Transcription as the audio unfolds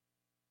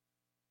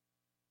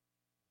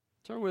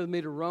Turn with me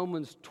to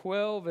Romans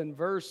 12 and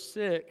verse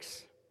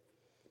 6.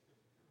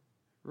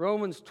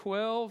 Romans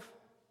 12,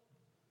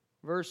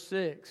 verse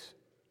 6.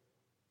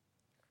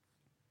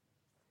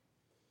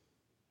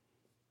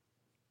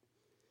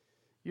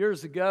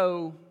 Years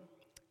ago,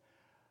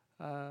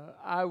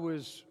 I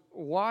was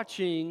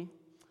watching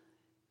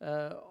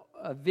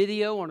a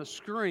video on a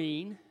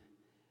screen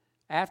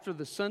after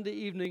the Sunday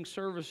evening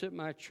service at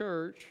my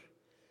church,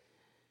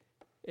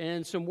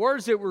 and some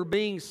words that were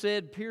being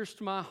said pierced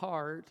my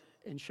heart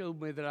and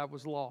showed me that I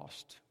was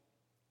lost.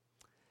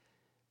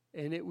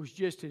 And it was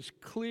just as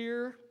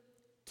clear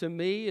to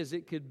me as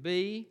it could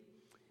be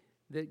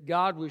that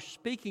God was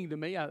speaking to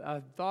me.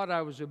 I thought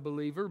I was a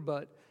believer,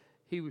 but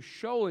He was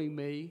showing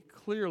me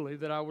clearly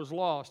that I was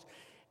lost.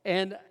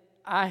 And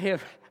I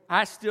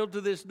still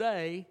to this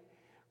day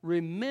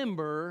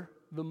remember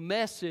the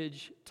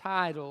message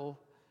title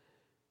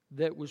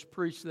that was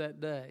preached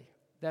that day.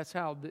 That's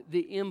how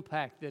the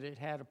impact that it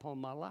had upon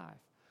my life.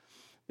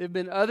 There have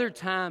been other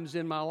times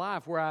in my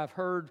life where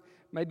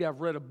maybe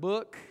I've read a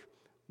book,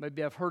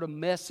 maybe I've heard a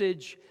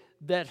message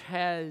that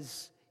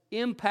has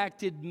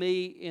impacted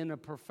me in a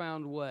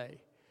profound way.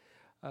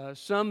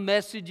 Some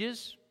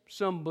messages,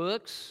 some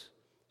books,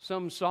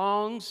 some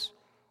songs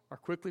are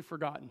quickly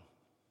forgotten.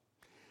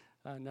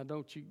 Now,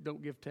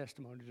 don't give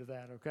testimony to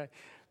that, okay?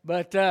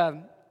 But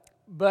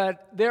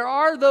there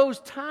are those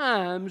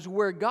times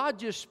where God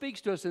just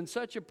speaks to us in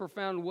such a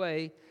profound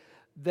way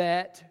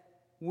that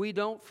we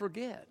don't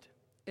forget.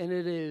 And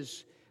it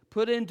is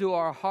put into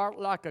our heart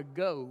like a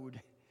goad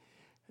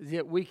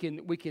that we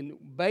can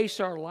base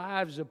our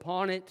lives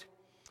upon it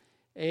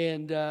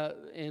and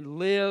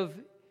live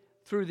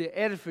through the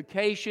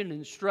edification,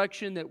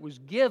 instruction that was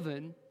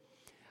given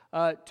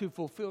to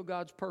fulfill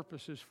God's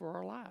purposes for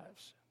our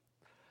lives.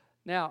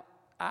 Now,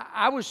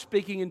 I was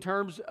speaking in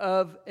terms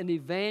of an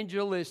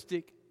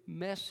evangelistic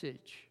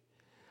message.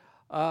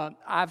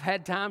 I've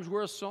had times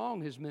where a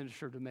song has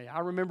ministered to me. I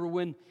remember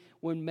when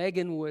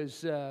Megan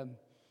was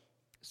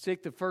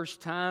sick the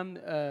first time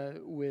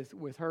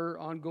with her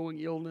ongoing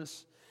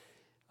illness.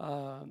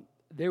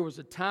 There was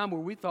a time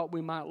where we thought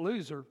we might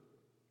lose her.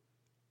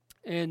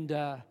 And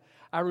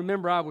I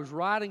remember I was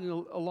riding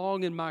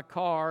along in my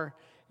car,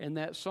 and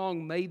that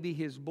song, Maybe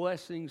His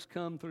Blessings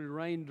Come Through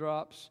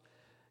Raindrops,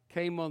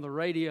 came on the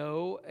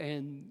radio,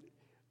 and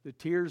the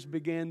tears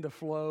began to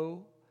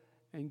flow,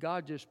 and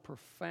God just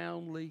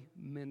profoundly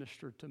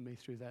ministered to me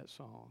through that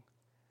song.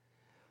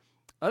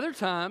 Other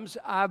times,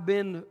 I've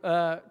been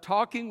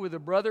talking with a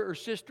brother or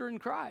sister in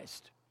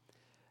Christ,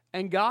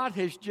 and God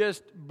has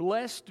just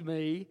blessed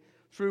me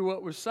through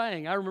what was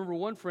saying. I remember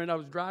one friend, I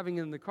was driving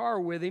in the car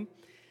with him,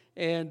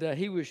 and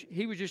he was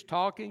just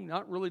talking,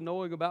 not really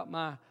knowing about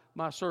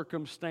my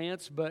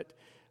circumstance, but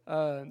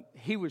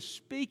he was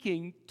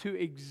speaking to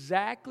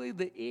exactly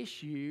the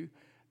issue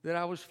that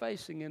I was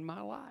facing in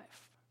my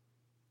life.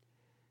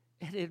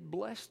 And it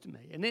blessed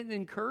me, and it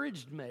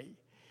encouraged me.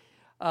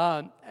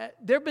 There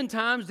have been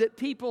times that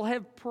people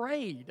have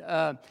prayed.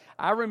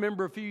 I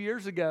remember a few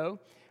years ago,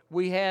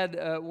 we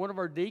had one of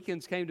our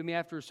deacons came to me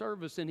after a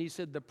service, and he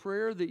said, the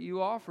prayer that you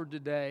offered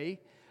today,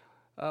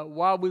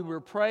 while we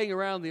were praying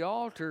around the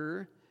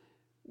altar,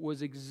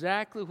 was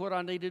exactly what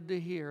I needed to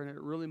hear, and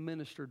it really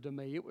ministered to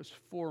me. It was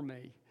for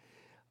me.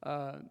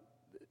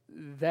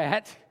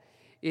 That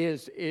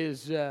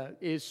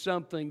is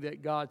something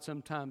that God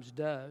sometimes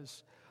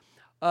does.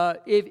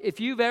 If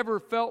you've ever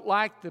felt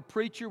like the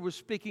preacher was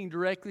speaking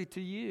directly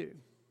to you,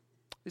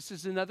 this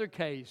is another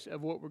case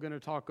of what we're going to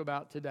talk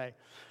about today.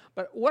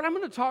 But what I'm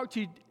going to talk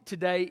to you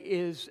today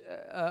is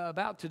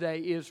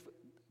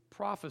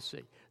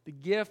prophecy, the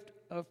gift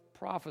of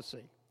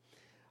prophecy.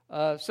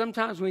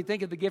 Sometimes when you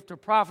think of the gift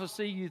of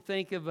prophecy, you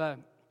think of a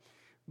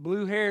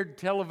blue-haired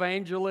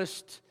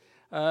televangelist,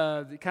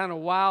 the kind of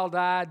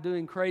wild-eyed,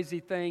 doing crazy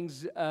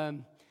things.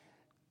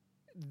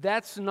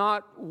 That's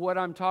not what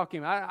I'm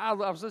talking about. I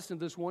was listening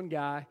to this one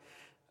guy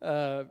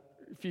a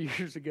few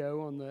years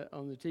ago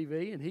on the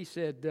TV, and he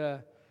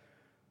said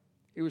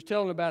he was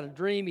telling about a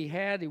dream he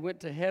had. He went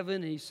to heaven,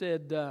 and he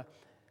said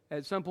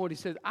at some point, he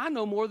said, I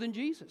know more than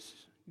Jesus.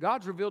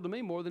 God's revealed to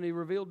me more than He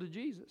revealed to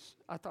Jesus.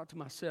 I thought to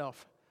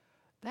myself,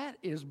 that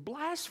is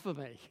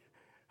blasphemy.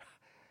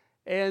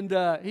 And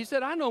he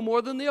said, I know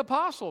more than the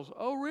apostles.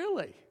 Oh,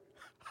 really?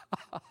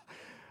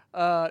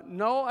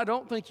 No, I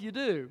don't think you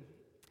do.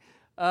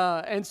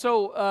 And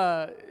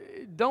so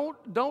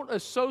don't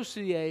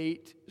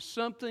associate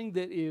something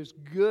that is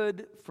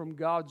good from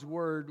God's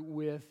Word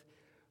with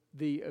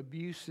the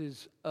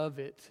abuses of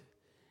it.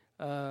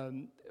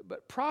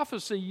 But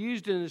prophecy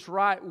used in its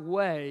right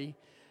way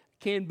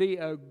can be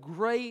a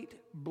great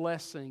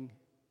blessing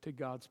to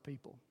God's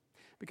people.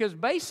 Because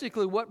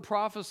basically what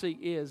prophecy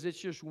is, it's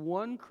just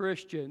one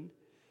Christian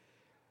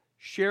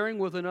sharing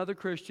with another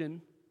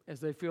Christian as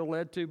they feel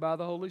led to by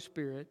the Holy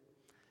Spirit,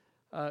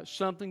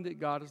 something that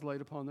God has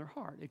laid upon their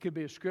heart. It could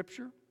be a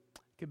scripture.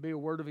 It could be a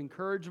word of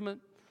encouragement.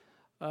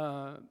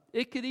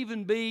 It could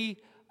even be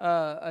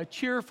a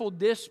cheerful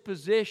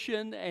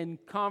disposition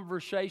and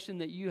conversation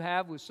that you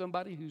have with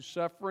somebody who's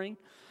suffering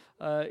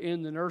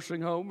in the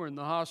nursing home or in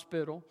the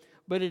hospital,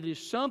 but it is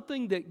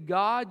something that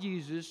God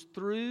uses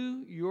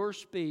through your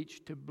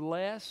speech to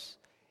bless,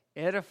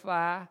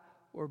 edify,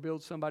 or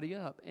build somebody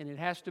up. And it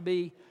has to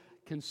be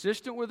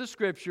consistent with the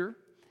Scripture,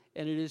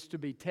 and it is to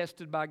be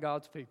tested by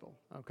God's people,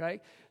 okay?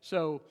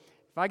 So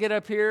if I get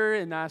up here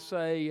and I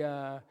say,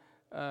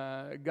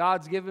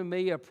 God's given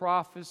me a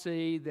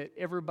prophecy that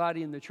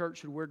everybody in the church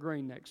should wear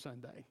green next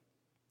Sunday,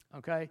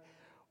 okay?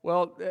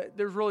 Well,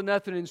 there's really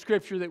nothing in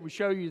Scripture that would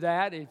show you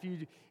that.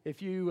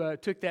 If you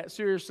took that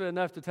seriously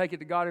enough to take it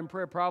to God in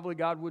prayer, probably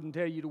God wouldn't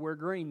tell you to wear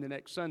green the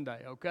next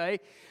Sunday, okay?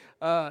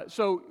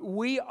 So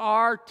we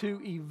are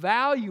to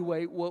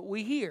evaluate what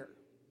we hear,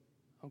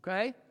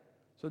 okay?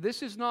 So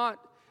this is not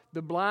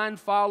the blind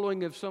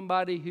following of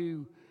somebody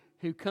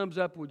who comes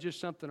up with just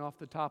something off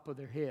the top of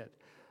their head.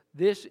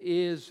 This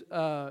is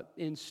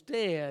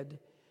instead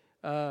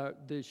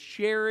the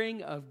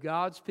sharing of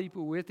God's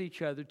people with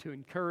each other to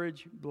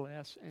encourage,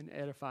 bless, and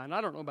edify. And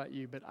I don't know about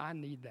you, but I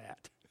need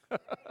that.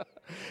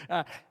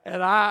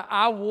 And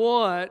I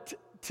want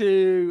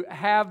to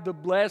have the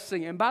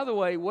blessing. And by the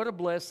way, what a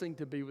blessing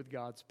to be with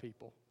God's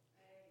people.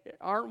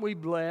 Aren't we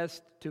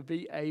blessed to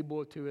be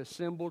able to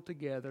assemble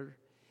together?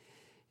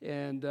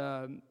 And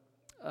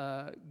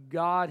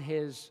God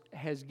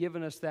has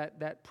given us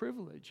that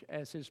privilege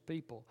as His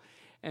people.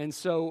 And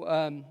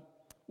so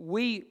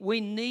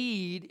we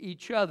need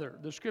each other.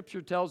 The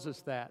Scripture tells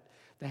us that.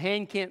 The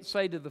hand can't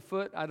say to the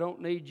foot, I don't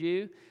need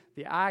you.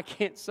 The eye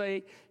can't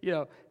say,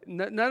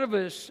 none of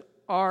us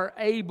are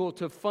able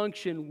to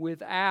function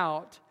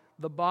without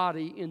the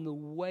body in the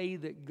way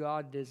that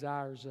God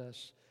desires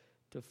us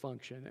to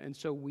function. And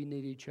so we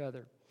need each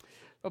other.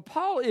 But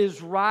Paul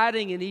is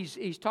writing, and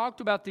he's talked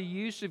about the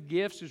use of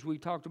gifts, as we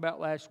talked about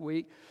last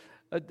week.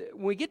 When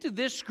we get to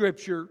this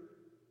scripture,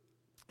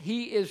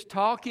 he is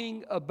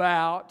talking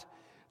about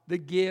the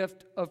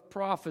gift of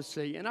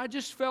prophecy. And I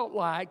just felt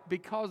like,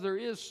 because there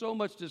is so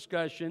much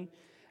discussion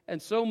and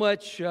so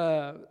much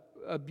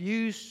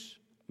abuse,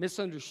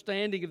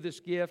 misunderstanding of this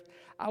gift,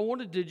 I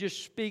wanted to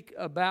just speak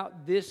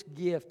about this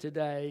gift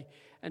today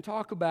and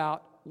talk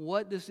about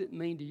what does it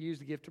mean to use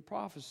the gift of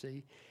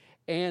prophecy.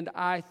 And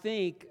I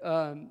think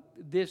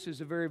this is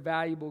a very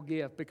valuable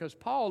gift because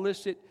Paul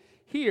lists it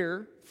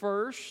here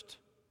first.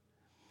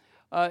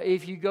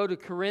 If you go to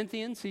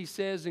Corinthians, he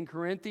says in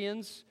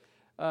Corinthians,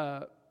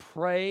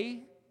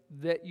 pray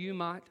that you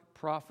might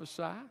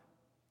prophesy.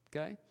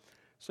 Okay?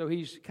 So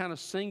he's kind of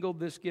singled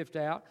this gift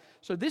out.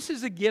 So this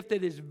is a gift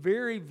that is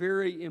very,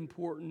 very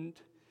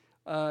important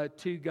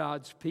to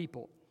God's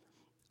people.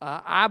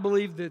 I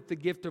believe that the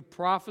gift of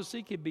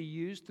prophecy can be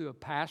used through a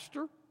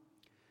pastor,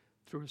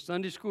 through a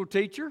Sunday school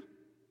teacher,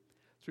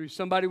 through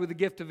somebody with a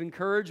gift of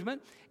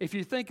encouragement. If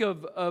you think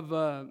of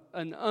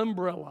an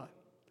umbrella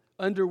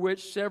under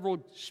which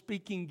several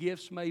speaking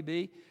gifts may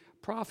be,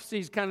 prophecy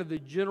is kind of the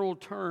general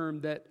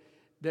term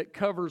that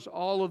covers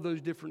all of those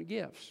different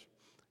gifts.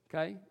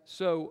 Okay?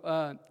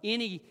 So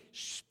any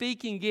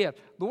speaking gift.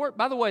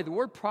 By the way, the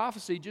word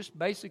prophecy just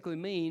basically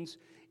means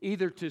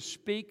either to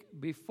speak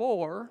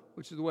before,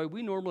 which is the way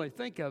we normally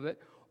think of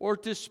it, or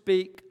to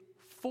speak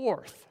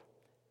forth.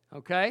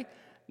 Okay?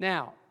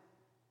 Now,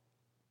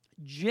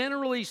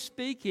 generally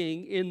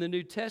speaking, in the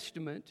New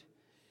Testament,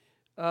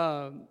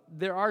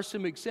 there are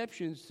some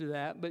exceptions to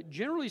that, but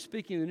generally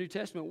speaking, in the New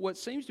Testament, what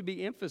seems to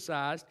be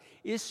emphasized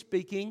is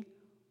speaking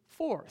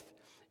forth.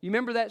 You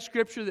remember that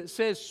scripture that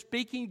says,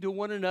 speaking to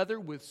one another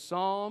with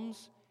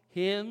psalms,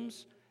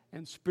 hymns,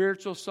 and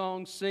spiritual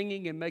songs,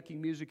 singing and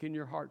making music in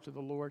your heart to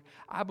the Lord?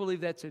 I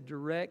believe that's a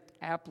direct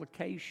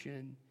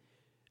application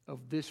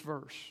of this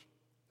verse.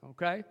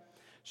 Okay?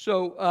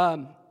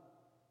 So,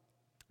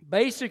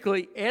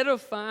 basically,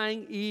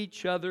 edifying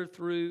each other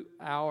through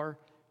our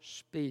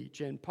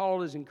speech. And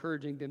Paul is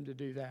encouraging them to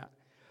do that.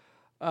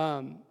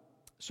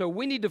 So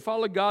we need to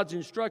follow God's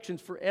instructions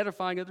for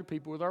edifying other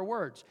people with our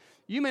words.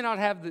 You may not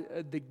have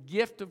the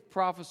gift of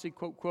prophecy,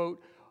 quote,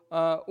 quote,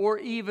 or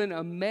even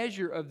a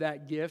measure of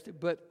that gift,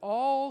 but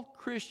all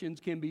Christians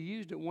can be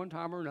used at one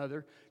time or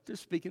another to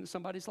speak into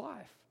somebody's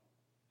life.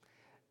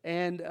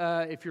 And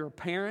if you're a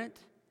parent,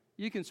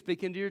 you can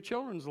speak into your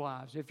children's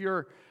lives. If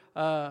you're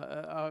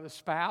a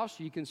spouse,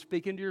 you can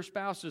speak into your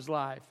spouse's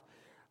life.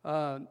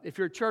 If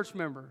you're a church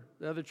member,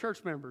 the other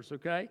church members,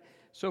 okay?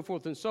 So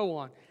forth and so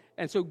on.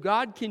 And so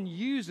God can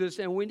use us,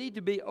 and we need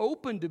to be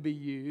open to be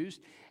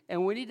used,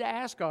 and we need to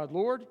ask God,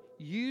 Lord,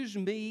 use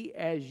me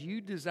as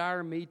you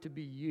desire me to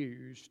be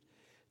used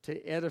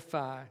to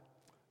edify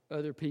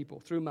other people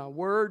through my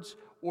words,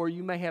 or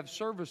you may have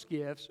service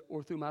gifts,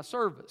 or through my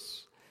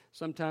service.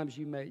 Sometimes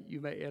you may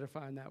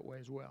edify in that way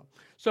as well.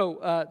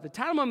 So the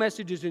title of my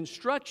message is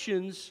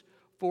Instructions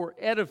for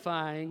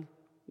Edifying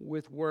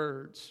with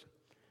Words.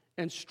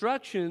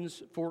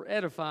 Instructions for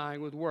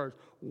edifying with words.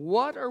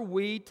 What are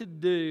we to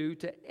do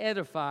to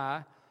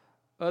edify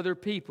other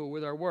people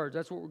with our words?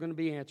 That's what we're going to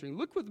be answering.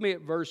 Look with me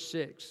at verse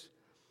 6. It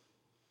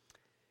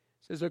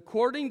says,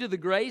 according to the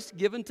grace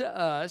given to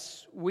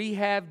us, we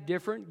have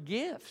different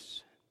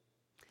gifts.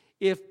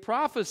 If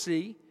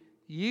prophecy,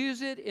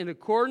 use it in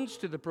accordance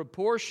to the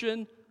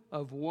proportion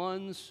of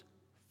one's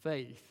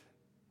faith.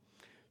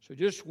 So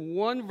just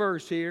one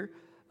verse here.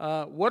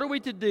 What are we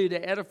to do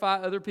to edify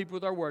other people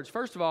with our words?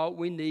 First of all,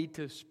 we need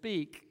to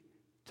speak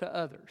to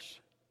others.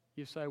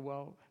 You say,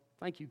 well,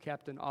 thank you,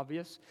 Captain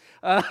Obvious.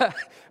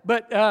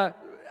 But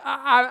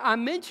I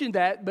mentioned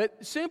that,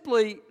 but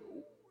simply,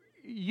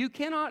 you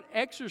cannot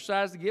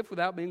exercise the gift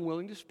without being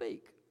willing to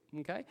speak.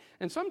 Okay?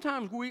 And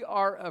sometimes we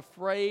are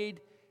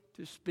afraid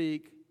to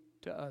speak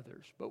to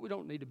others, but we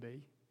don't need to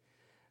be.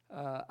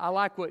 I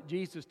like what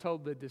Jesus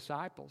told the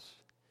disciples.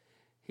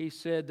 He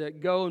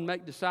said, go and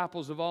make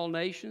disciples of all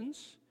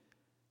nations,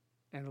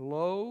 and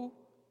lo,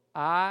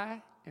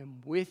 I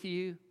am with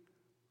you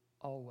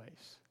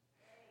always.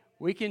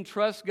 We can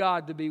trust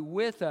God to be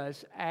with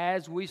us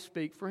as we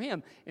speak for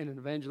Him in an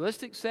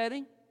evangelistic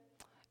setting,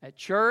 at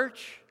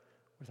church,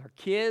 with our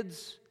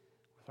kids,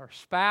 with our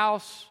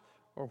spouse,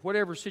 or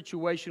whatever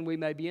situation we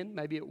may be in,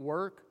 maybe at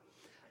work.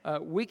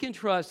 We can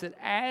trust that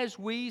as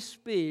we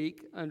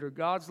speak under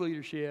God's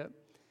leadership,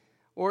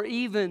 or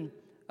even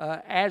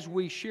as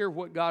we share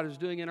what God is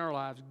doing in our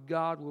lives,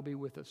 God will be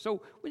with us.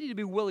 So we need to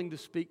be willing to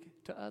speak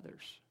to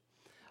others.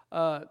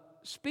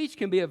 Speech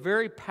can be a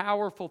very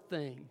powerful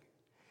thing.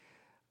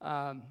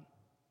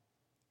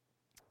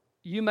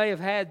 You may have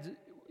had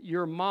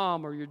your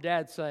mom or your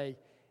dad say,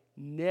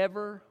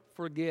 never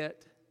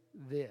forget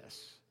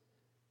this.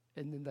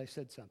 And then they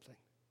said something.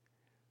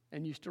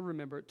 And you still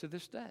remember it to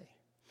this day.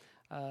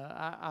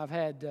 I've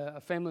had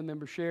a family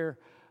member share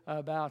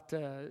about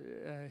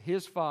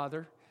his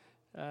father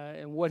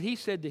and what he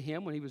said to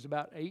him when he was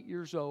about 8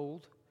 years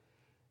old.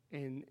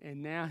 And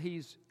now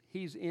he's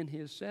in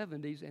his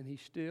 70s, and he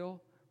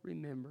still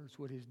remembers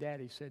what his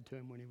daddy said to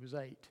him when he was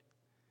 8.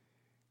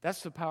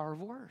 That's the power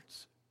of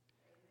words.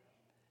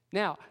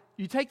 Now,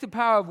 you take the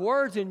power of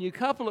words and you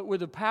couple it with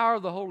the power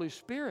of the Holy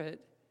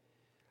Spirit,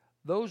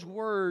 those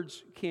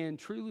words can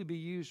truly be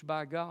used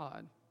by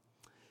God.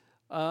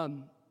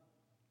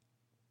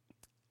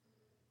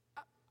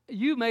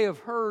 You may have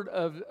heard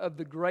of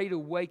the Great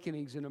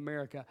Awakenings in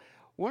America.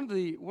 One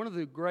of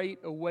the Great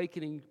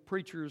Awakening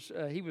preachers,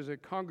 he was a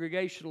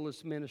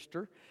Congregationalist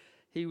minister.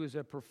 He was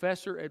a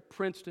professor at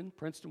Princeton.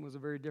 Princeton was a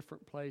very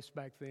different place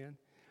back then.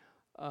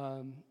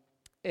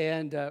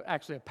 And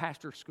actually a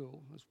pastor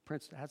school. It was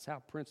Princeton. That's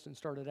how Princeton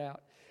started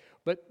out.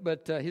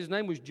 But his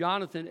name was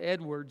Jonathan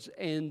Edwards,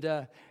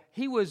 and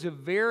he was a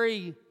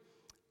very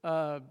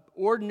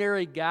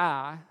ordinary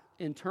guy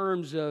in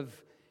terms of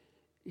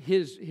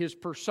his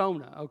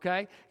persona,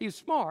 okay? He was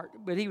smart,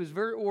 but he was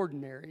very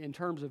ordinary in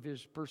terms of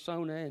his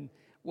persona and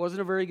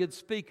wasn't a very good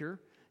speaker.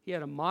 He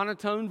had a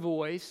monotone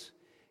voice.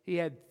 He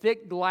had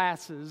thick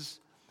glasses,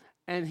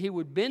 and he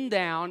would bend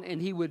down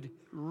and he would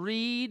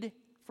read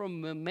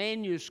from a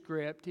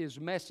manuscript his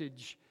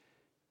message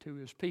to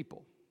his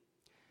people.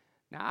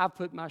 Now, I've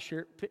put my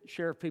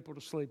share of people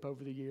to sleep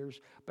over the years,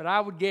 but I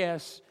would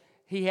guess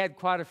he had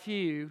quite a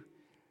few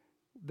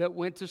that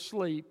went to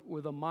sleep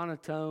with a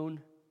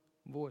monotone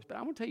voice. But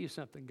I'm going to tell you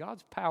something.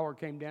 God's power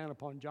came down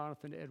upon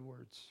Jonathan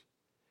Edwards.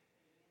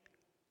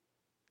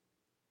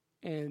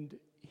 And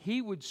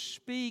he would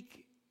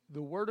speak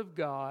the Word of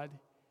God,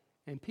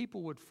 and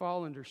people would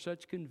fall under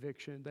such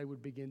conviction they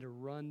would begin to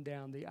run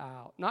down the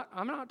aisle.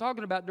 I'm not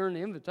talking about during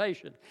the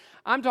invitation.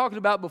 I'm talking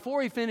about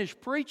before he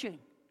finished preaching.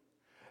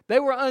 They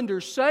were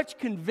under such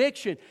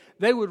conviction,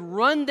 they would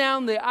run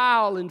down the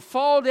aisle and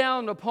fall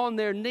down upon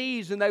their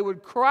knees, and they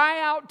would cry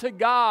out to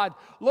God,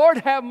 Lord,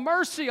 have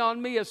mercy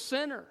on me, a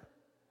sinner.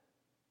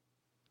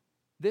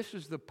 This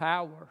is the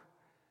power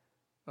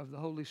of the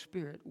Holy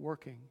Spirit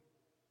working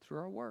through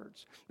our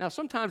words. Now,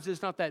 sometimes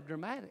it's not that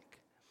dramatic.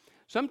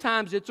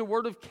 Sometimes it's a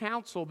word of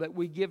counsel that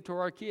we give to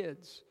our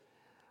kids.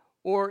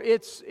 Or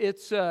it's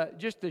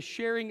just the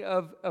sharing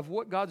of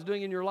what God's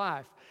doing in your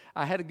life.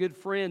 I had a good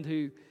friend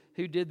who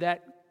did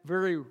that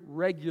very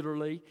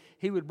regularly.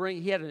 He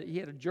had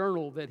a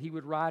journal that he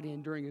would write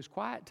in during his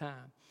quiet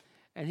time.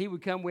 And he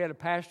would come, we had a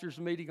pastor's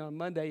meeting on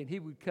Monday, and he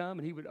would come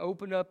and he would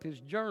open up his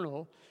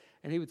journal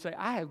and he would say,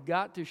 I have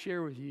got to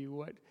share with you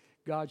what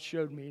God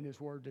showed me in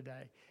His Word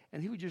today.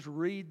 And he would just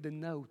read the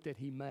note that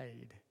he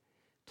made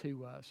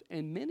to us.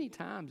 And many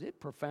times it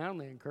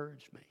profoundly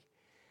encouraged me.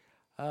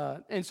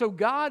 And so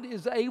God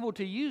is able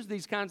to use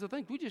these kinds of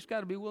things. We just got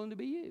to be willing to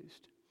be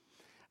used.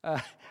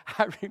 I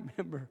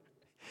remember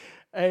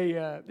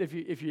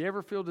if you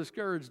ever feel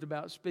discouraged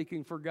about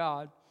speaking for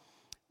God,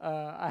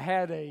 I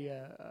had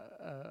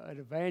an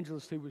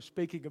evangelist who was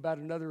speaking about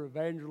another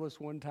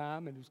evangelist one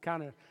time, and it was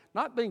kind of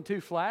not being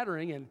too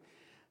flattering.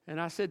 And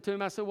I said to him,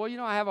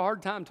 well, I have a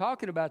hard time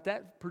talking about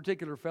that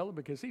particular fellow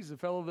because he's the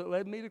fellow that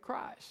led me to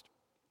Christ.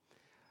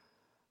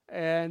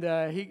 And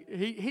he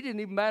didn't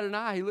even bat an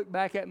eye. He looked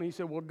back at me and he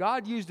said, well,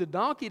 God used a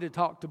donkey to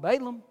talk to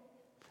Balaam.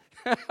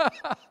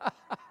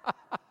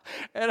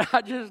 And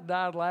I just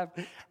died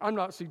laughing. I'm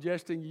not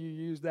suggesting you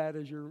use that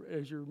as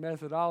your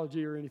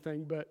methodology or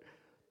anything,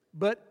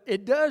 but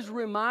it does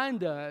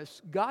remind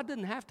us God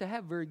doesn't have to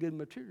have very good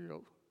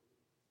material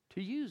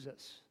to use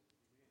us.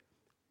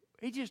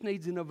 He just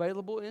needs an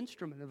available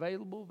instrument,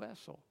 available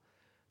vessel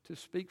to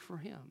speak for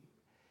Him.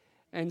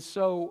 And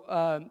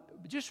so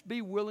just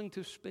be willing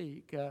to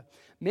speak.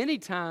 Many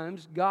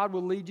times, God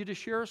will lead you to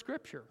share a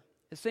scripture.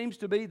 It seems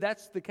to be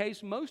that's the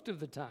case most of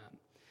the time.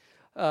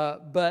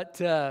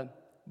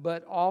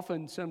 But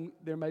often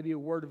there may be a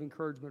word of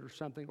encouragement or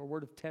something, or a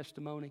word of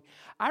testimony.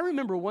 I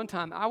remember one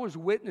time I was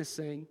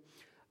witnessing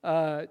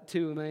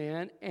to a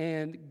man,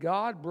 and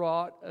God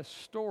brought a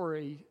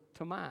story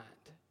to mind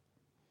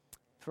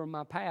from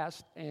my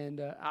past, and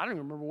I don't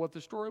even remember what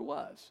the story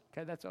was.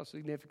 Okay, that's how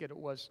significant it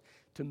was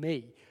to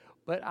me.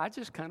 But I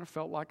just kind of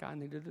felt like I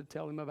needed to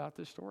tell him about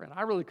this story, and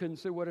I really couldn't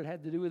see what it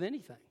had to do with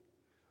anything.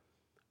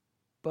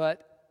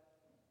 But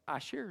I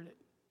shared it.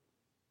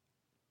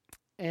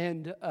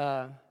 And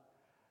I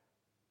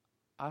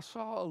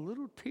saw a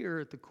little tear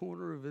at the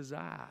corner of his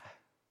eye.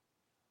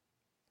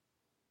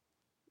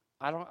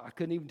 I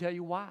couldn't even tell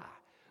you why.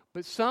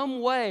 But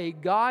some way,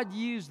 God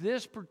used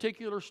this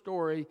particular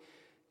story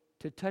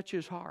to touch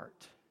his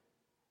heart.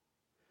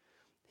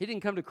 He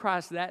didn't come to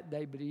Christ that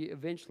day, but he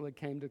eventually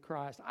came to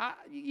Christ.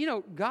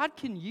 God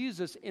can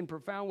use us in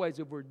profound ways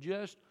if we're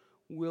just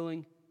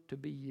willing to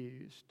be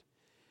used.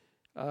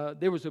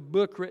 There was a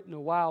book written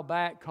a while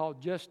back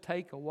called Just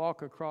Take a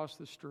Walk Across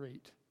the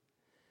Street.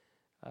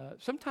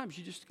 Sometimes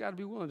you just got to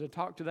be willing to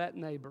talk to that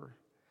neighbor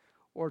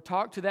or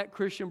talk to that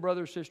Christian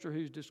brother or sister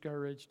who's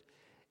discouraged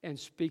and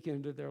speak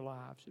into their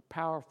lives. A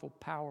powerful,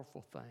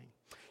 powerful thing.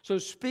 So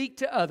speak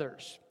to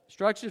others.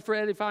 Instructions for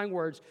edifying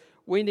words.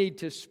 We need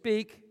to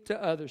speak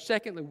to others.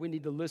 Secondly, we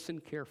need to listen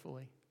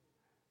carefully.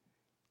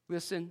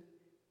 Listen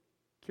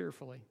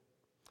carefully.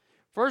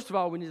 First of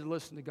all, we need to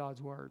listen to God's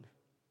word.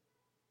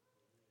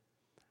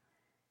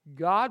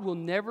 God will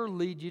never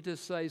lead you to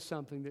say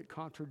something that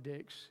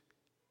contradicts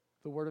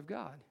the word of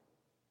God.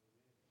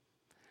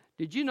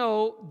 Did you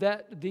know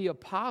that the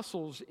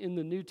apostles in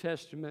the New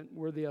Testament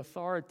were the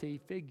authority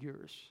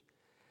figures?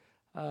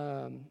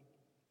 And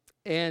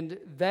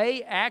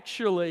they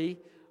actually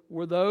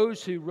were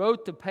those who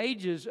wrote the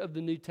pages of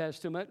the New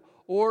Testament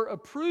or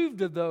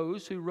approved of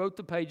those who wrote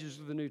the pages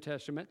of the New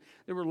Testament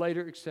that were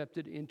later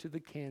accepted into the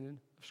canon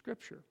of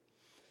Scripture.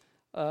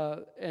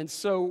 And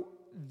so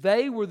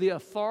they were the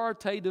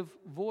authoritative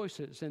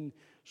voices. And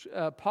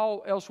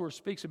Paul elsewhere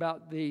speaks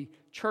about the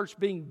church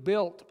being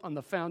built on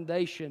the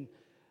foundation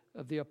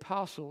of the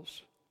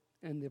apostles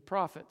and the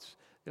prophets.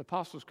 The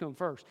apostles come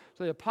first.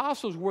 So the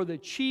apostles were the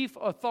chief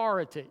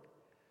authority.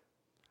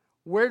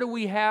 Where do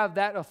we have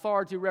that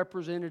authority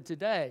represented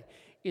today?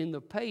 In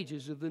the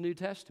pages of the New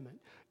Testament.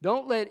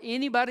 Don't let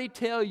anybody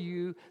tell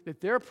you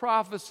that their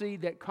prophecy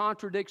that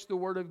contradicts the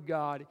Word of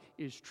God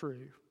is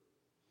true.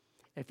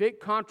 If it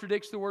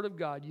contradicts the Word of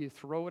God, you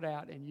throw it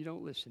out and you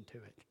don't listen to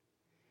it.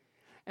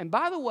 And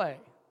by the way,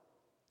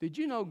 did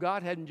you know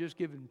God hadn't just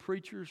given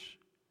preachers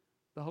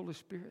the Holy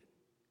Spirit?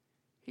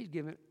 He's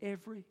given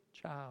every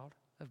child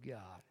of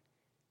God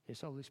His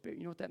Holy Spirit.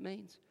 You know what that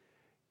means?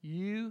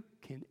 You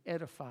can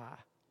edify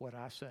what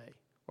I say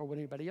or what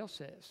anybody else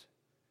says.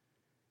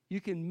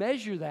 You can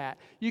measure that.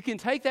 You can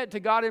take that to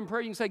God in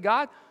prayer. You can say,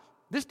 God,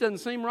 this doesn't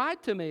seem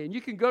right to me. And you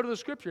can go to the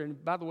Scripture.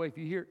 And by the way,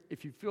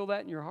 if you feel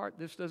that in your heart,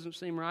 this doesn't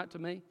seem right to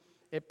me,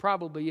 it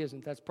probably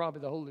isn't. That's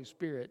probably the Holy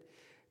Spirit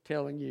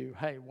telling you,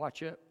 hey,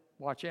 watch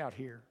out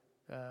here.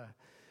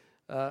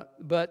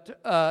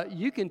 But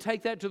you can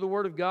take that to the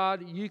Word of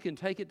God. You can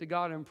take it to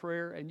God in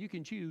prayer, and you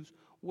can choose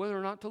whether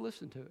or not to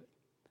listen to it.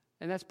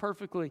 And that's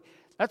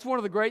one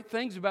of the great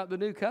things about the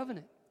New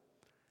Covenant.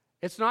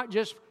 It's not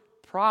just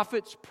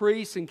prophets,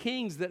 priests, and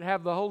kings that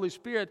have the Holy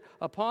Spirit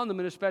upon them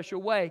in a special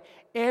way.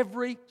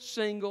 Every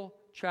single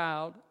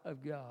child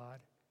of God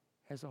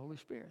has the Holy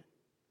Spirit.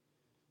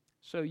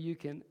 So you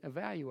can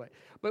evaluate.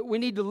 But we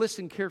need to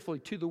listen carefully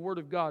to the Word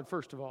of God,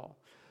 first of all.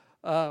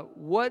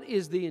 What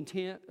is the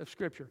intent of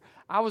Scripture?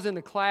 I was in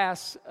a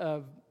class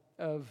of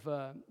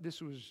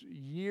this was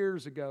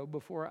years ago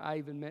before I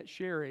even met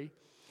Sherry,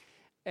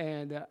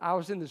 and I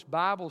was in this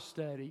Bible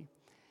study,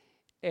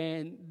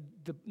 and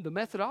the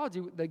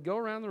methodology, they go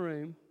around the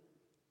room,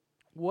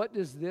 what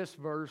does this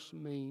verse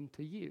mean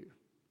to you?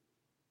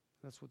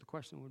 That's what the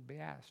question would be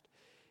asked.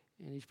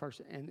 And each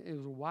person, and it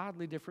was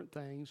widely different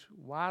things,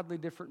 widely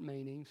different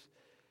meanings,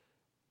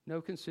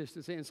 no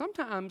consistency. And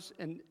sometimes,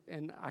 and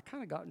I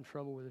kind of got in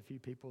trouble with a few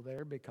people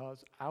there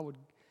because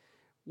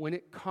when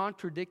it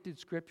contradicted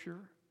Scripture,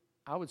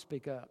 I would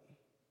speak up.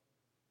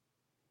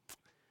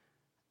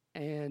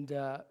 And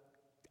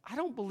I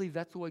don't believe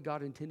that's the way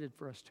God intended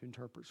for us to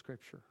interpret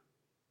Scripture.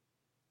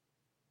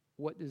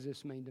 What does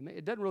this mean to me?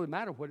 It doesn't really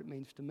matter what it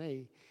means to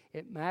me.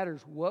 It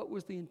matters what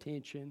was the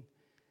intention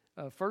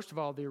of, first of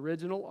all, the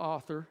original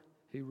author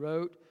who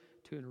wrote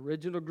to an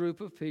original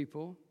group of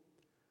people.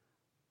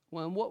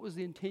 Well, and what was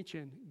the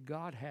intention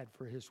God had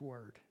for His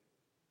Word?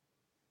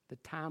 The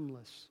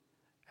timeless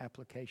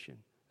application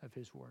of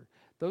His Word.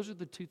 Those are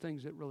the two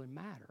things that really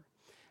matter.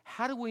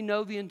 How do we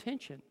know the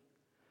intention?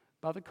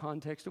 By the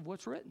context of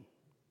what's written.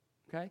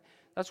 Okay?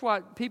 That's why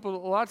people,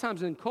 a lot of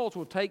times in cults,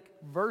 will take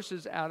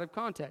verses out of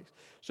context.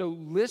 So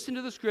listen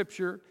to the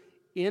Scripture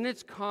in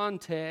its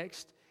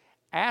context.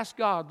 Ask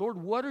God, Lord,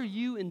 what are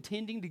you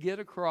intending to get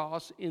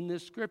across in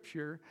this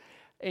Scripture?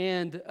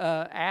 and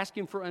ask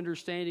Him for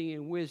understanding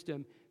and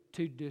wisdom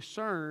to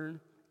discern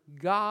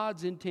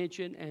God's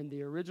intention and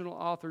the original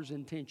author's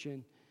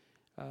intention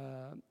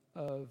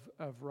of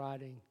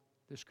writing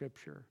the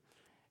Scripture.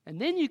 And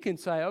then you can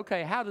say,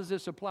 okay, how does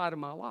this apply to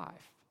my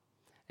life?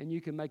 And you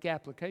can make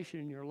application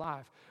in your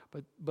life.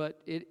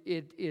 But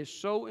it is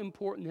so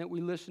important that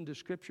we listen to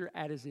Scripture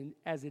as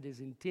it is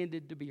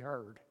intended to be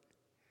heard.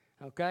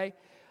 Okay?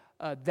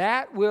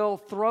 That will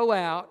throw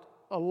out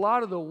a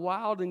lot of the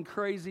wild and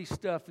crazy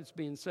stuff that's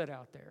being said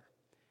out there,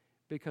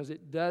 because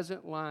it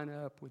doesn't line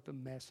up with the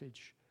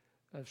message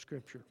of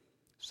Scripture.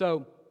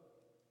 So,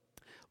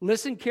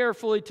 listen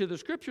carefully to the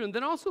Scripture, and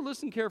then also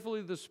listen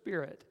carefully to the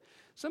Spirit.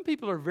 Some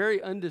people are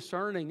very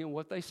undiscerning in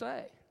what they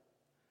say.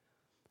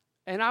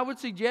 And I would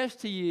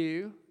suggest to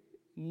you,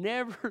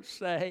 never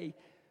say,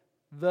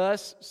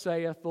 "Thus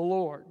saith the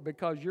Lord,"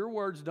 because your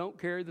words don't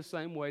carry the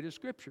same weight as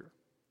Scripture.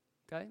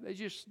 Okay?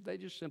 They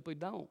just simply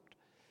don't.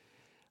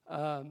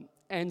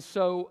 And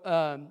so,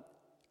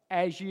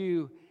 as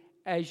you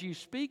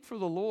speak for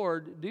the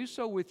Lord, do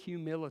so with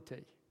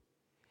humility.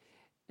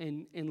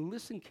 And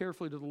listen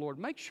carefully to the Lord.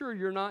 Make sure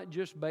you're not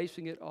just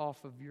basing it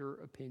off of your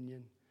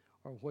opinion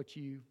or what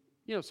you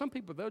some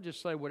people, they'll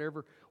just say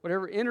whatever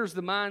enters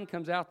the mind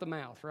comes out the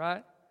mouth,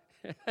 right?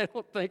 They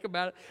don't think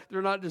about it.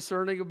 They're not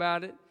discerning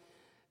about it.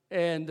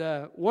 And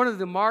one of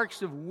the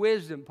marks of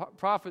wisdom,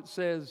 Proverbs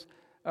says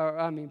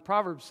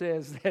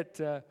that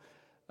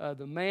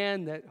the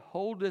man that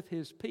holdeth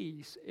his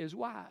peace is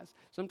wise.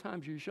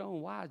 Sometimes you're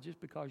shown wise just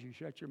because you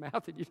shut your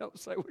mouth and you don't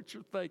say what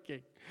you're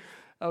thinking.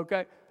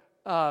 Okay?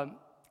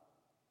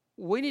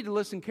 We need to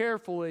listen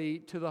carefully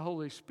to the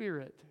Holy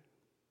Spirit.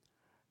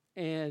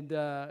 And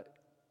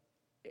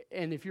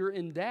if you're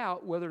in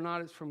doubt whether or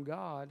not it's from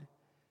God,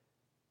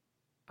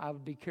 I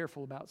would be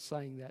careful about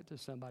saying that to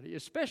somebody,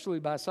 especially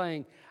by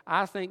saying,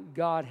 I think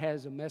God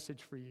has a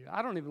message for you.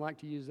 I don't even like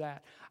to use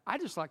that. I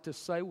just like to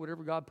say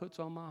whatever God puts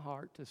on my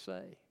heart to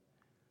say.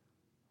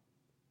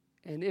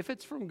 And if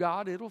it's from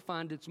God, it'll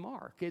find its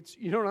mark.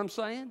 You know what I'm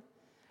saying?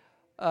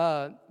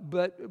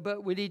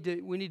 But we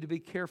need to be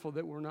careful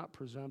that we're not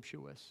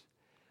presumptuous.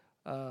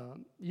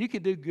 You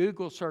could do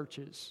Google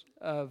searches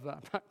of,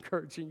 I'm not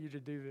encouraging you to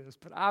do this,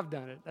 but I've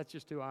done it. That's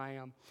just who I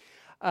am.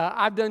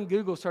 I've done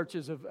Google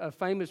searches of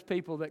famous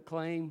people that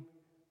claim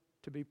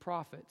to be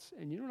prophets.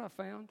 And you know what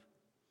I found?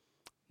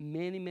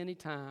 Many, many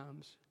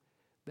times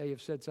they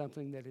have said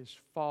something that is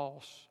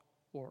false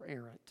or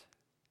errant.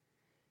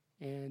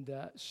 And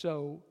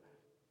so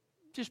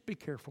just be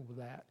careful with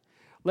that.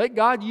 Let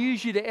God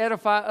use you to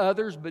edify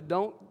others, but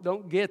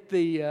don't get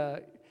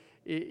the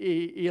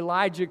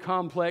Elijah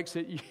complex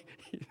that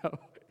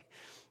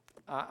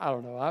I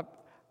don't know.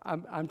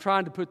 I'm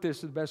trying to put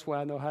this the best way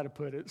I know how to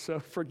put it, so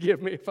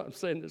forgive me if I'm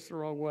saying this the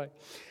wrong way.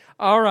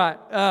 All right.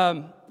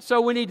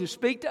 So we need to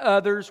speak to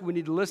others. We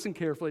need to listen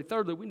carefully.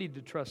 Thirdly, we need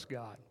to trust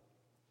God.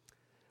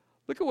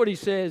 Look at what he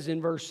says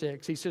in verse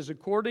 6. He says,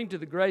 according to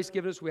the grace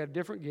given us, we have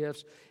different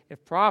gifts.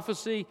 If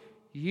prophecy,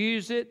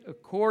 use it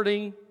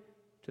according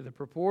to the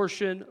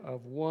proportion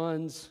of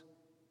one's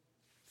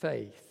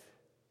faith.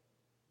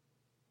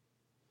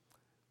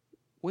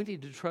 We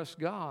need to trust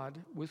God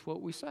with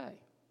what we say.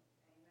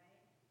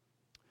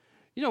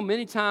 You know,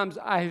 many times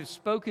I have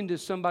spoken to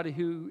somebody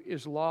who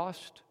is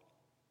lost,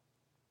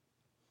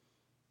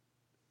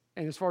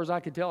 and as far as I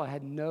could tell, I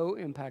had no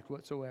impact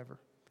whatsoever.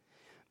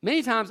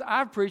 Many times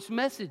I've preached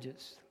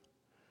messages,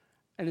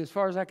 and as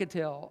far as I could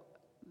tell,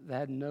 they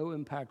had no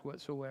impact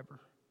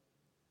whatsoever.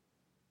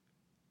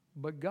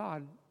 But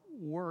God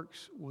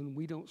works when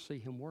we don't see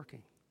Him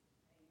working.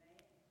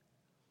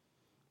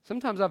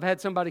 Sometimes I've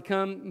had somebody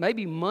come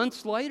maybe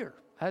months later.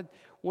 I had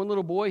one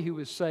little boy who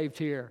was saved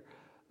here.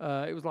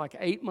 It was like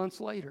 8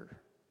 months later.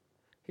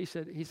 He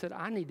said,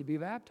 I need to be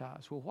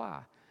baptized. Well,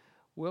 why?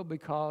 Well,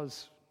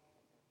 because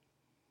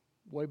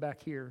way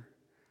back here,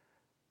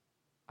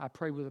 I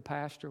prayed with a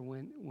pastor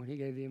when he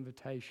gave the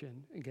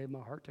invitation and gave my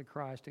heart to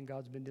Christ, and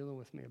God's been dealing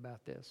with me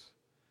about this.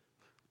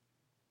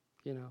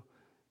 You know,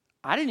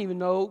 I didn't even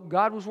know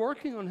God was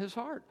working on his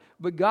heart,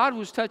 but God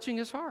was touching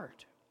his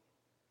heart.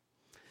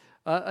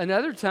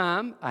 Another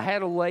time, I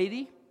had a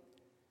lady.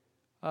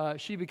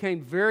 She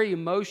became very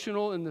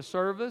emotional in the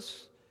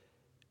service,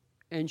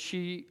 and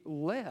she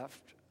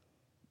left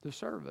the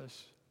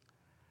service.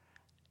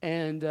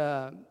 And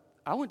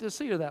I went to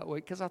see her that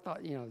week because I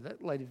thought,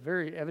 that lady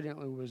very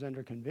evidently was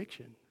under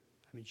conviction.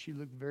 I mean, she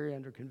looked very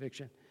under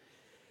conviction.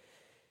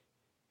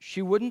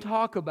 She wouldn't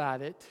talk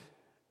about it,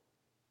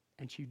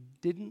 and she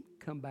didn't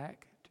come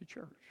back to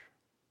church.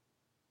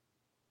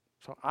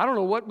 So I don't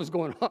know what was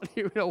going on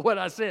here, what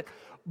I said.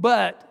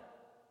 But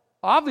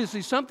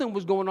obviously something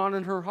was going on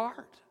in her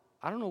heart.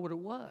 I don't know what it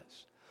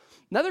was.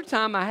 Another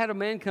time I had a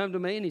man come to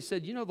me and he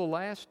said, the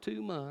last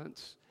 2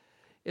 months,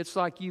 it's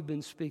like you've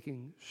been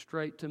speaking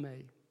straight to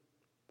me.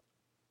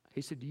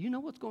 He said, do you know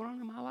what's going on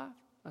in my life?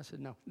 I said,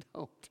 no, I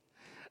don't.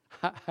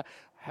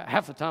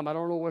 Half the time I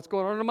don't know what's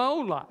going on in my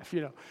own life,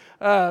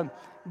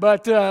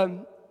 But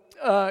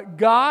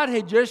God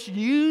had just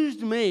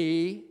used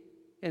me,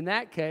 in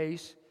that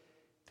case,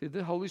 through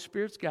the Holy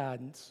Spirit's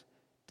guidance,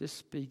 to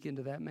speak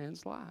into that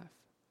man's life.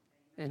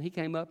 And he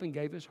came up and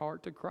gave his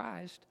heart to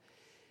Christ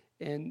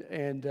and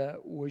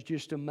was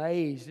just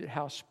amazed at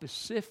how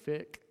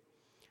specific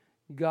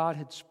God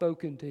had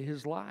spoken to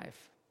his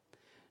life.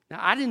 Now,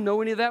 I didn't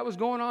know any of that was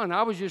going on.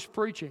 I was just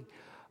preaching.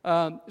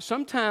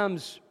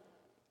 Sometimes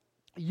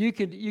you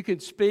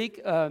could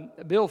speak.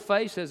 Bill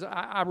Fay says,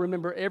 I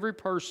remember every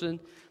person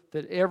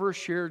that ever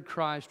shared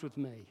Christ with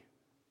me.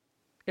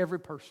 Every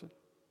person.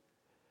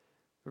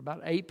 There were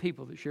about 8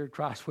 people that shared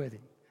Christ with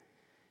him.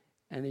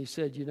 And he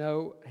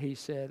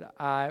said,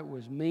 I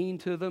was mean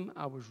to them,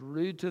 I was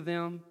rude to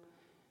them,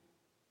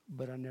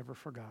 but I never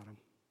forgot them.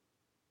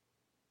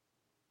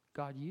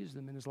 God used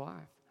them in his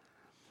life.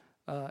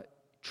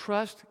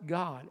 Trust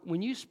God.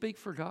 When you speak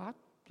for God,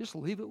 just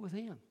leave it with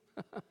him.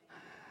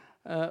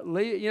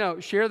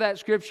 Share that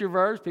scripture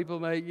verse. People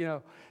may,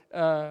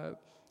 I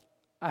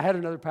had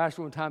another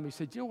pastor one time, he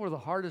said, one of the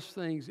hardest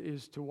things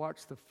is to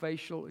watch the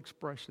facial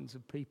expressions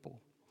of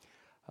people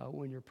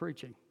when you're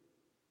preaching.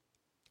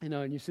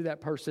 And you see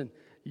that person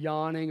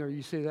yawning, or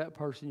you see that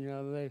person,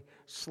 they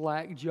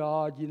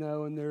slack-jawed,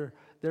 and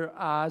their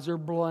eyes are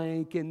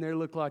blank, and they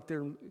look like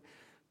they're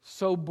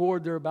so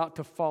bored they're about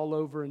to fall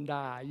over and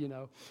die,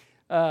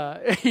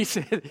 He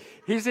said,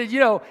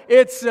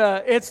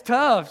 it's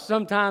tough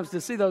sometimes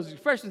to see those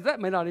expressions. That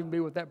may not even be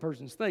what that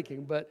person's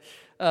thinking, but,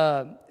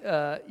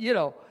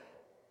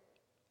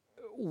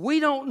 we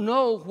don't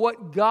know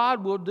what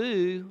God will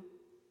do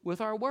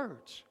with our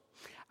words.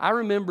 I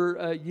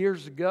remember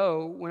years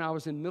ago when I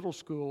was in middle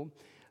school,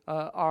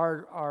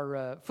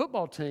 our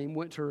football team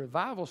went to a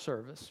revival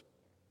service.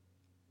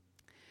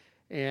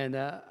 And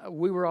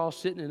we were all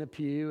sitting in a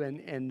pew,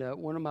 and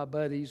one of my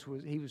buddies,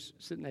 he was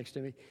sitting next to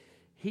me.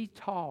 He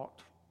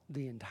talked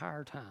the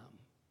entire time.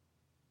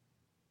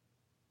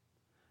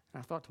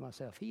 And I thought to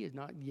myself, he is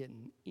not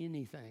getting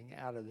anything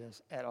out of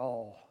this at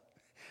all.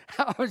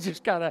 I was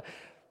just kind of,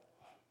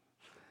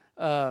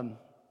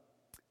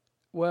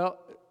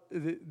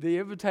 the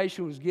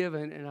invitation was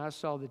given, and I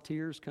saw the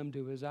tears come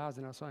to his eyes,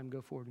 and I saw him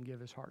go forward and give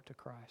his heart to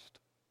Christ.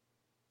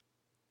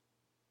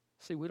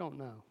 See, we don't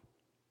know.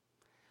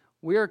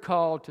 We are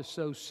called to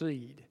sow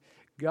seed.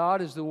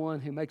 God is the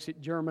one who makes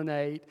it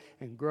germinate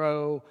and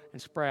grow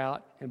and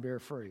sprout and bear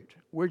fruit.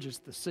 We're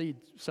just the seed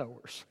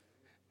sowers.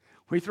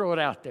 We throw it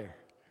out there,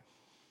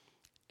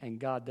 and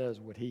God does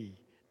what he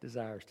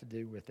desires to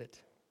do with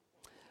it.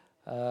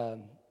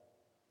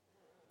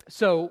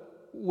 So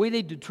we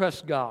need to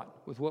trust God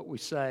with what we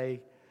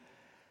say.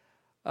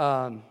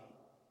 By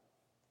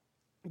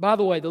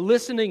the way, the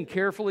listening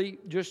carefully,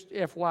 just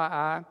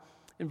FYI,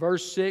 in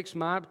verse 6,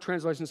 my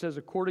translation says,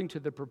 according to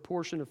the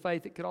proportion of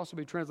faith. It could also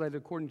be translated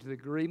according to the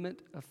agreement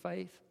of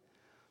faith.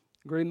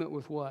 Agreement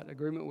with what?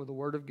 Agreement with the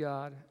Word of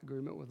God.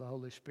 Agreement with the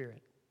Holy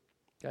Spirit.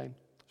 Okay?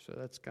 So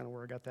that's kind of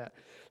where I got that.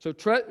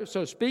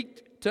 So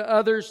speak to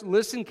others,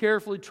 listen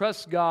carefully,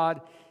 trust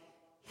God,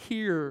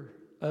 hear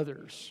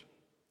others.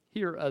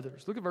 Hear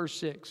others. Look at verse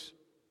 6.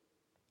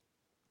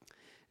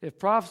 If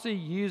prophecy,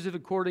 use it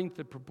according to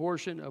the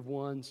proportion of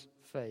one's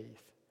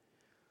faith.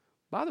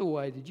 By the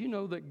way, did you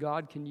know that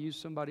God can use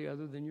somebody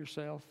other than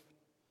yourself?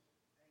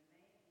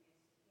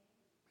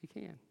 He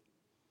can.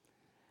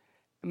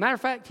 As a matter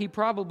of fact, he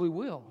probably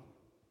will.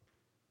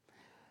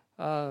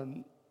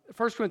 1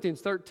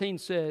 Corinthians 13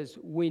 says,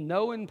 we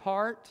know in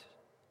part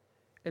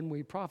and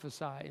we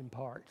prophesy in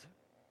part.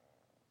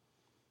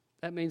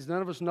 That means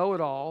none of us know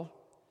it all,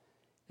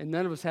 and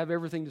none of us have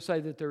everything to say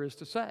that there is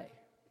to say.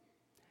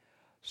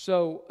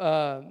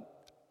 So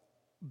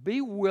be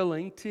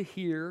willing to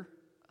hear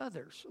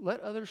others.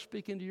 Let others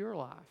speak into your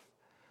life.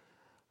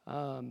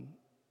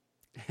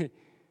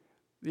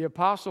 The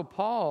Apostle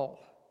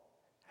Paul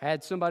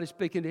had somebody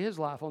speak into his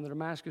life on the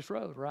Damascus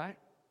Road, right?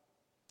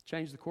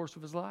 Changed the course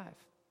of his life.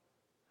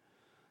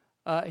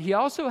 He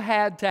also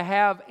had to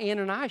have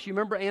Ananias. You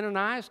remember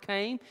Ananias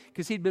came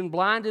because he'd been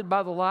blinded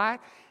by the light?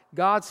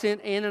 God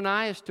sent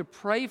Ananias to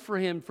pray for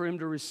him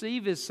to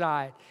receive his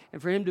sight,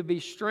 and for him to be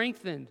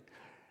strengthened.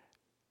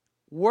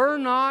 Were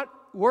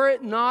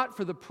it not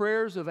for the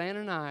prayers of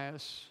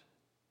Ananias,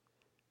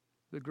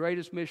 the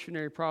greatest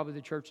missionary probably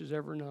the church has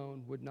ever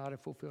known would not have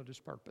fulfilled his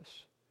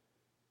purpose.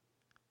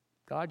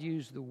 God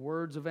used the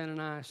words of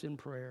Ananias in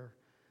prayer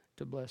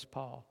to bless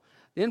Paul.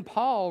 Then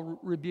Paul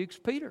rebukes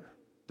Peter,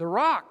 the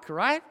rock,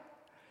 right?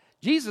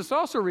 Jesus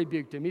also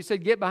rebuked him. He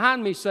said, get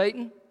behind me,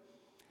 Satan.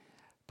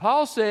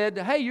 Paul said,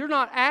 hey, you're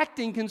not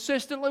acting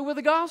consistently with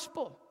the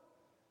gospel.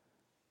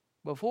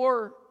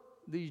 Before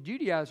these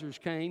Judaizers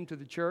came to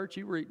the church,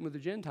 you were eating with the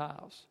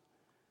Gentiles.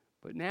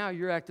 But now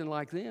you're acting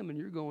like them, and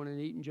you're going and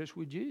eating just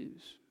with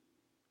Jews.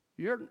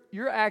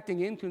 You're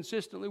acting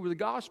inconsistently with the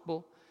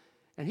gospel,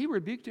 and he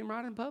rebuked him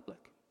right in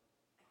public.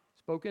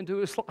 Spoke into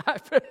his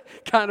life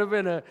kind of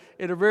in a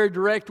very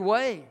direct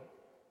way.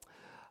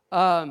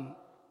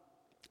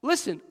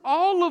 Listen,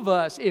 all of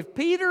us, if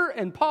Peter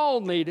and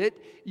Paul need it,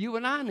 you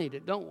and I need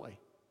it, don't we?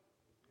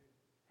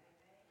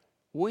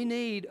 We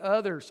need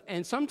others.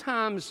 And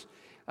sometimes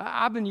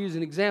I've been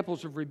using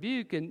examples of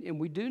rebuke, and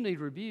we do need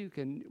rebuke,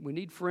 and we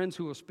need friends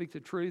who will speak the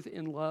truth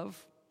in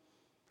love.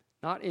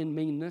 Not in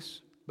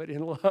meanness, but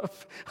in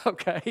love.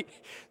 Okay.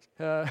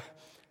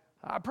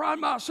 I pride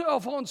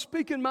myself on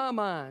speaking my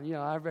mind. You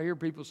know, I hear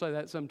people say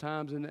that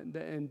sometimes,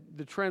 and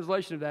the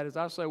translation of that is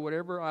I say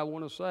whatever I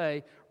want to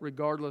say,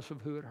 regardless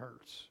of who it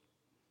hurts.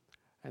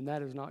 And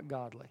that is not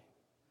godly.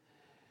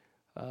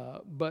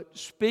 But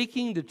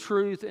speaking the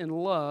truth in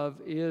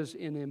love is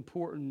an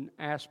important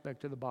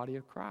aspect of the body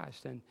of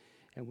Christ, and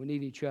we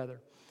need each other.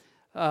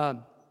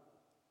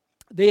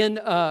 Then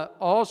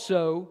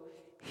also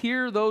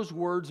hear those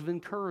words of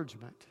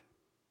encouragement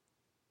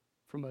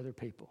from other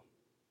people.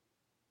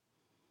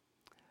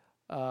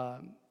 I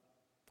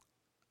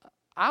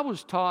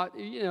was taught,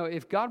 you know,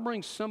 if God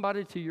brings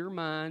somebody to your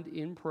mind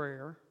in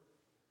prayer,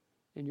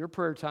 in your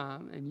prayer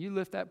time, and you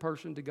lift that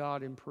person to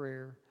God in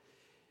prayer,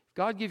 if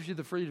God gives you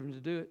the freedom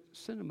to do it,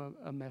 send them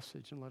a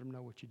message and let them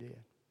know what you did.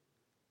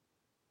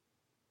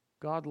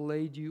 God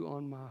laid you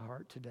on my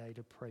heart today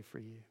to pray for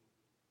you.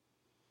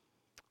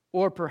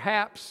 Or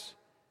perhaps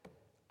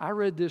I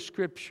read this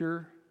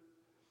scripture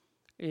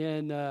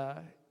in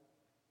the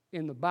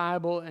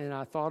Bible and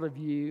I thought of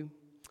you,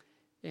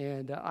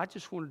 and I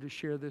just wanted to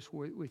share this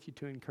with you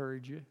to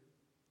encourage you.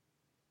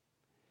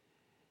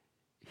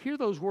 Hear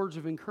those words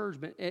of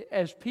encouragement.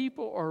 As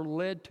people are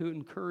led to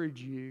encourage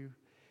you,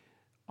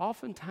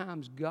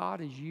 oftentimes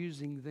God is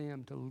using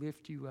them to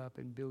lift you up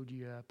and build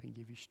you up and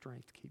give you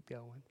strength to keep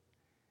going.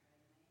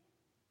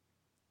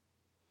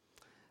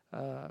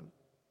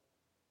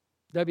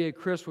 W.A.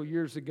 Criswell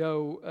years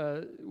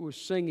ago was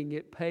singing,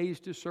 "It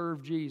Pays to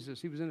Serve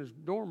Jesus." He was in his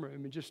dorm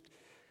room and just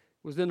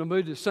was in the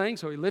mood to sing,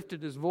 so he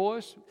lifted his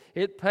voice.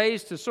 It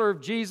pays to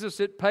serve Jesus.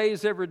 It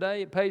pays every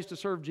day. It pays to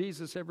serve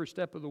Jesus every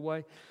step of the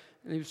way.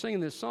 And he was singing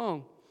this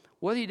song.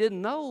 What he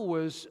didn't know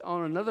was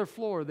on another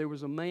floor there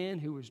was a man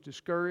who was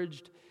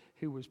discouraged,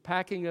 who was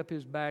packing up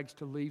his bags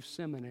to leave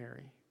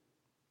seminary.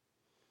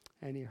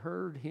 And he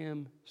heard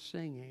him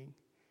singing,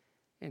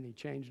 and he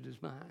changed his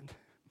mind.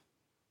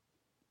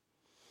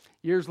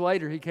 Years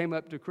later, he came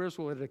up to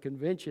Criswell at a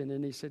convention,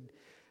 and he said,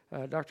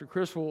 Dr.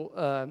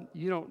 Criswell,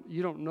 you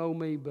don't know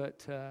me,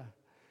 but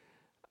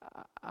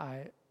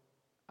I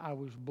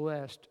was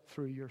blessed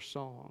through your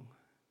song,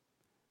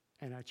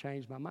 and I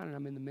changed my mind, and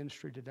I'm in the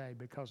ministry today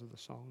because of the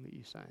song that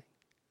you sang.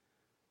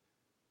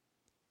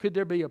 Could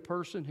there be a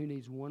person who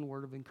needs one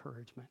word of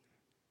encouragement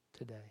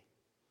today?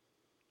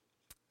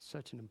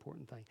 Such an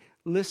important thing.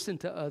 Listen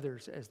to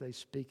others as they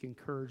speak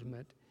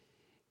encouragement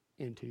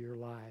into your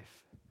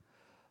life.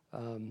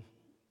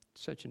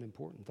 Such an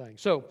important thing.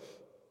 So,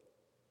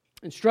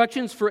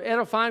 instructions for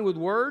edifying with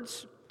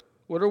words.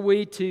 What are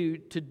we to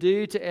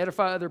do to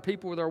edify other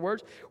people with our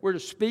words? We're to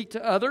speak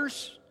to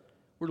others.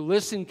 We're to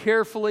listen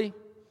carefully.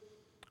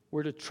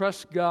 We're to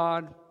trust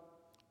God.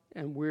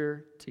 And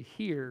we're to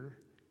hear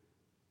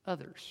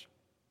others.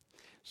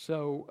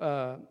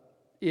 So,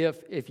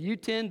 if you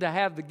tend to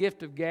have the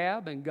gift of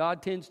gab and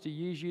God tends to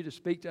use you to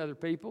speak to other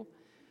people,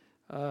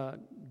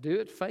 do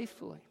it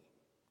faithfully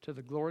to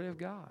the glory of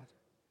God.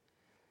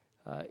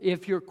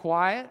 If you're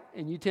quiet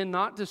and you tend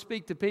not to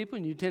speak to people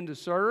and you tend to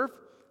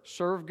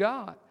serve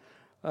God.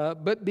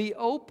 But be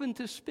open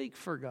to speak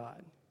for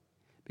God.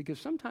 Because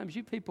sometimes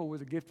you people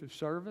with a gift of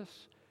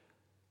service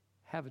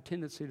have a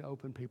tendency to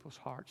open people's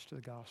hearts to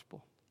the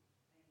gospel.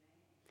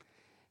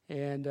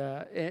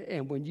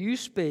 And when you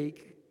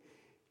speak,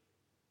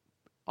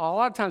 a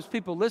lot of times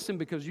people listen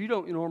because you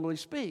don't normally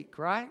speak,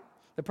 right?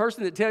 The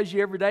person that tells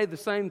you every day the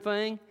same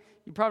thing,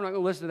 you're probably not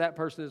going to listen to that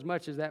person as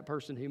much as that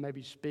person who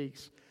maybe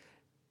speaks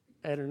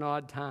at an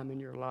odd time in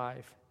your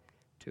life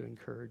to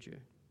encourage you.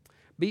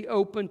 Be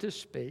open to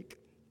speak.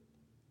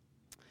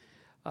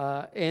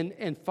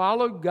 And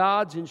follow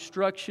God's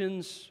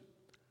instructions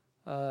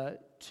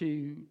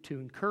to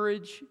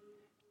encourage,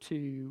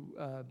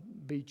 to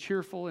be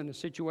cheerful in a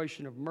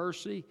situation of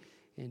mercy,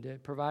 and to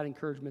provide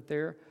encouragement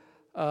there.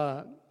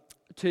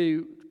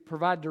 To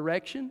provide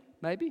direction,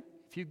 maybe.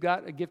 If you've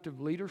got a gift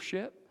of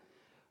leadership,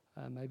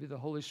 maybe the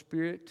Holy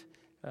Spirit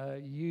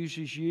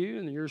uses you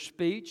and your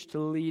speech to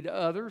lead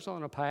others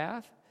on a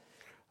path.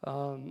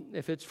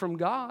 If it's from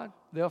God,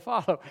 they'll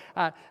follow.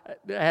 I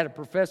had a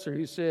professor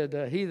who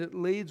said, he that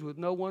leads with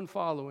no one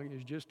following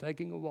is just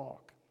taking a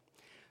walk.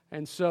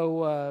 And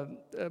so,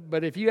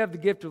 but if you have the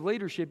gift of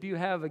leadership, you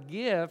have a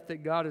gift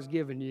that God has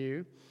given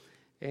you.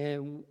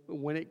 And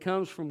when it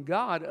comes from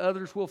God,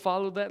 others will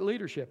follow that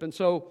leadership. And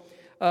so,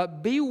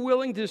 be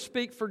willing to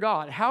speak for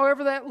God,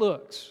 however that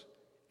looks.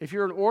 If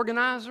you're an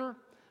organizer,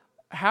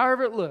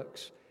 however it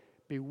looks,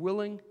 be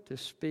willing to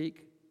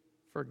speak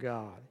for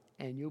God.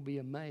 And you'll be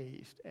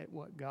amazed at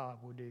what God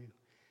will do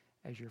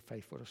as you're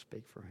faithful to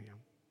speak for Him.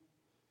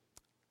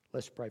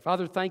 Let's pray.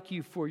 Father, thank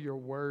you for your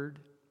word.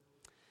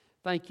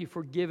 Thank you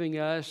for giving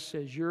us,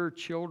 as your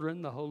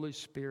children, the Holy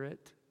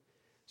Spirit,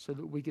 so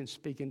that we can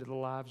speak into the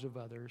lives of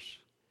others.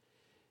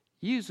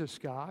 Use us,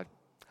 God.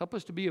 Help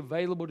us to be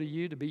available to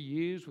you, to be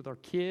used with our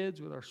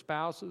kids, with our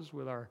spouses,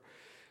 with our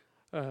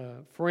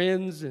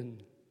friends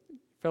and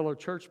fellow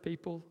church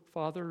people,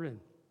 Father, and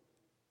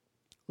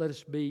let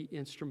us be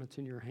instruments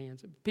in your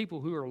hands. People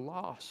who are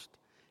lost,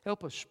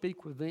 help us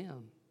speak with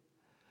them.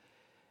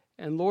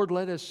 And Lord,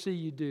 let us see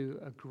you do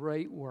a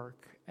great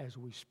work as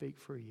we speak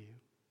for you.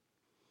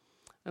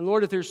 And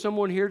Lord, if there's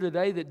someone here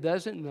today that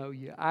doesn't know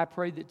you, I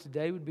pray that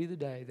today would be the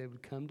day they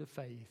would come to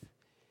faith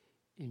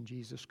in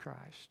Jesus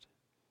Christ.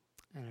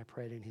 And I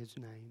pray it in His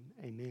name.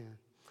 Amen.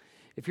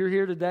 If you're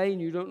here today and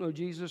you don't know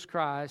Jesus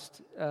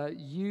Christ,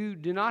 you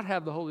do not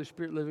have the Holy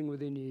Spirit living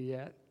within you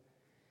yet,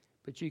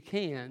 but you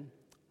can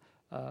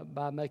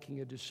by making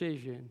a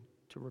decision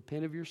to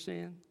repent of your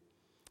sin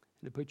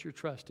and to put your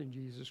trust in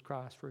Jesus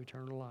Christ for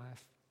eternal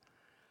life.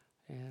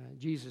 And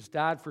Jesus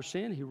died for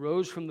sin. He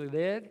rose from the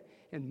dead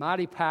in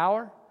mighty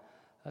power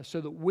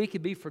so that we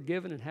could be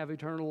forgiven and have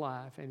eternal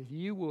life. And if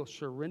you will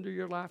surrender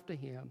your life to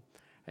Him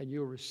and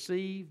you'll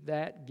receive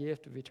that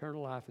gift of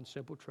eternal life in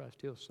simple trust,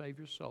 He'll save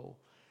your soul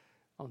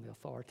on the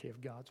authority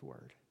of God's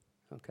Word.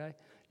 Okay?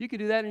 You can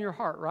do that in your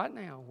heart right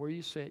now. Where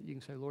you sit, you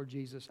can say, Lord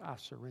Jesus, I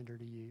surrender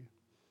to you.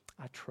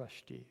 I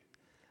trust you.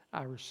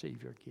 I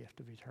receive your gift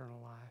of eternal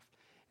life.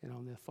 And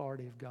on the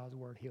authority of God's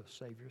Word, He'll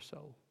save your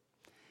soul.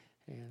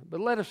 But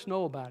let us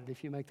know about it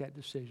if you make that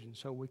decision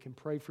so we can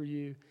pray for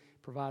you,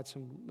 provide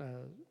some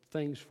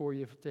things for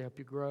you to help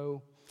you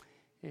grow,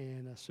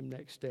 and some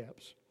next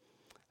steps.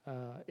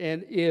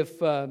 And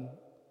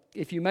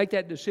if you make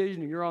that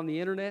decision and you're on the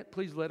internet,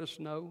 please let us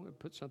know and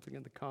put something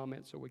in the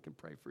comments so we can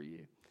pray for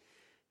you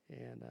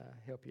and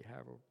help you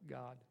however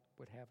God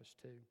would have us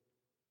to.